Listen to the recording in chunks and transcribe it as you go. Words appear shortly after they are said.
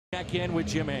Back in with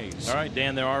Jim Hayes. All right,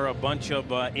 Dan, there are a bunch of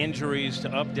injuries to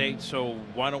update, so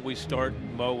why don't we start,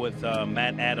 Mo, with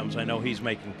Matt Adams? I know he's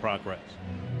making progress.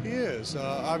 He is.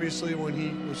 Obviously, when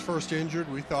he was first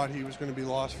injured, we thought he was going to be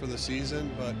lost for the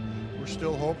season, but we're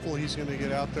still hopeful he's going to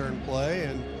get out there and play.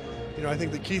 And, you know, I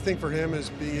think the key thing for him is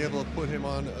being able to put him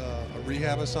on a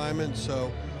rehab assignment.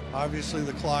 So, obviously,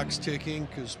 the clock's ticking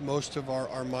because most of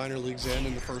our minor leagues end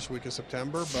in the first week of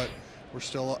September, but we're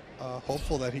still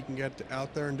hopeful that he can get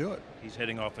out there and do it. He's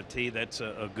hitting off a tee. That's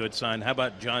a good sign. How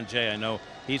about John Jay? I know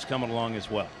he's coming along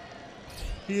as well.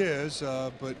 He is,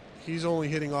 but he's only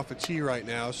hitting off a tee right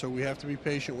now, so we have to be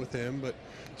patient with him, but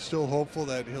still hopeful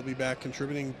that he'll be back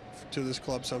contributing to this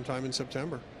club sometime in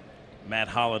September. Matt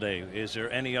Holliday, is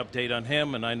there any update on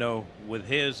him? And I know with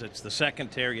his, it's the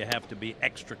second tear. You have to be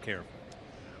extra careful.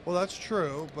 Well, that's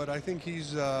true, but I think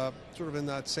he's sort of in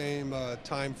that same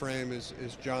time frame as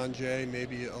John Jay,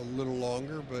 maybe a little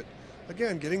longer. But,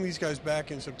 again, getting these guys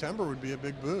back in September would be a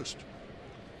big boost.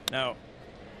 Now,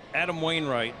 Adam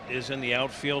Wainwright is in the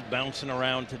outfield bouncing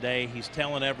around today. He's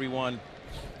telling everyone,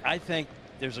 I think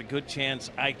there's a good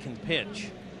chance I can pitch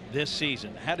this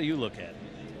season. How do you look at it?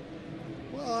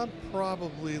 Well, I'm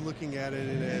probably looking at it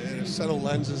in a set of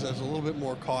lenses as a little bit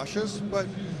more cautious. But,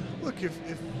 look, if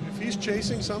he's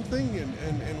chasing something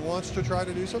and wants to try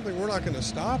to do something, we're not going to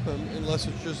stop him unless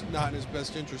it's just not in his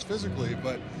best interest physically.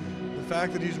 But the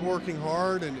fact that he's working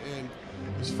hard and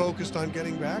is focused on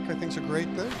getting back, I think is a great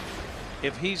thing.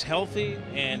 If he's healthy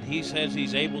and he says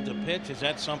he's able to pitch, is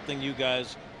that something you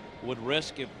guys would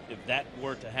risk if that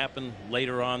were to happen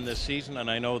later on this season? And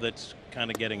I know that's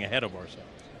kind of getting ahead of ourselves.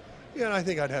 Yeah, and I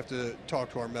think I'd have to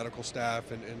talk to our medical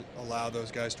staff and allow those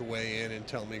guys to weigh in and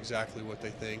tell me exactly what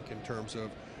they think in terms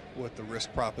of what the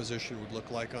risk proposition would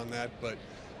look like on that. But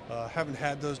haven't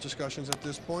had those discussions at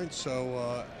this point.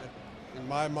 So in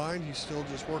my mind, he's still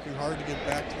just working hard to get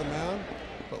back to the mound,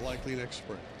 but likely next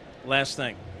spring. Last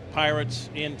thing, Pirates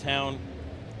in town.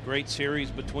 Great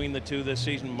series between the two this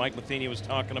season. Mike Matheny was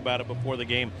talking about it before the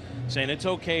game, saying it's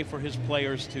okay for his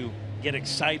players to get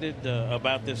excited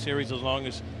about this series as long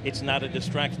as it's not a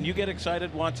distraction. You get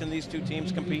excited watching these two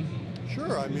teams compete?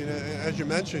 Sure. I mean, as you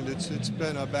mentioned, it's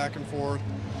been a back and forth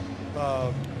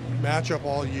matchup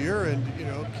all year, and you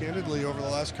know, candidly, over the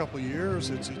last couple of years,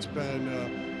 they've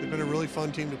been a really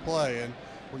fun team to play. And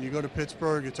when you go to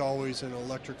Pittsburgh, it's always an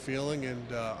electric feeling,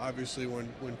 and obviously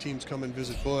when teams come and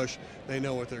visit Busch, they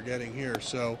know what they're getting here.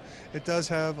 So it does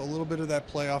have a little bit of that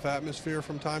playoff atmosphere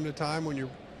from time to time when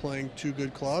you're playing two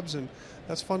good clubs, and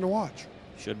that's fun to watch.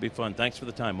 Should be fun. Thanks for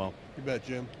the time, Mo. You bet,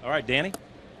 Jim. All right, Danny.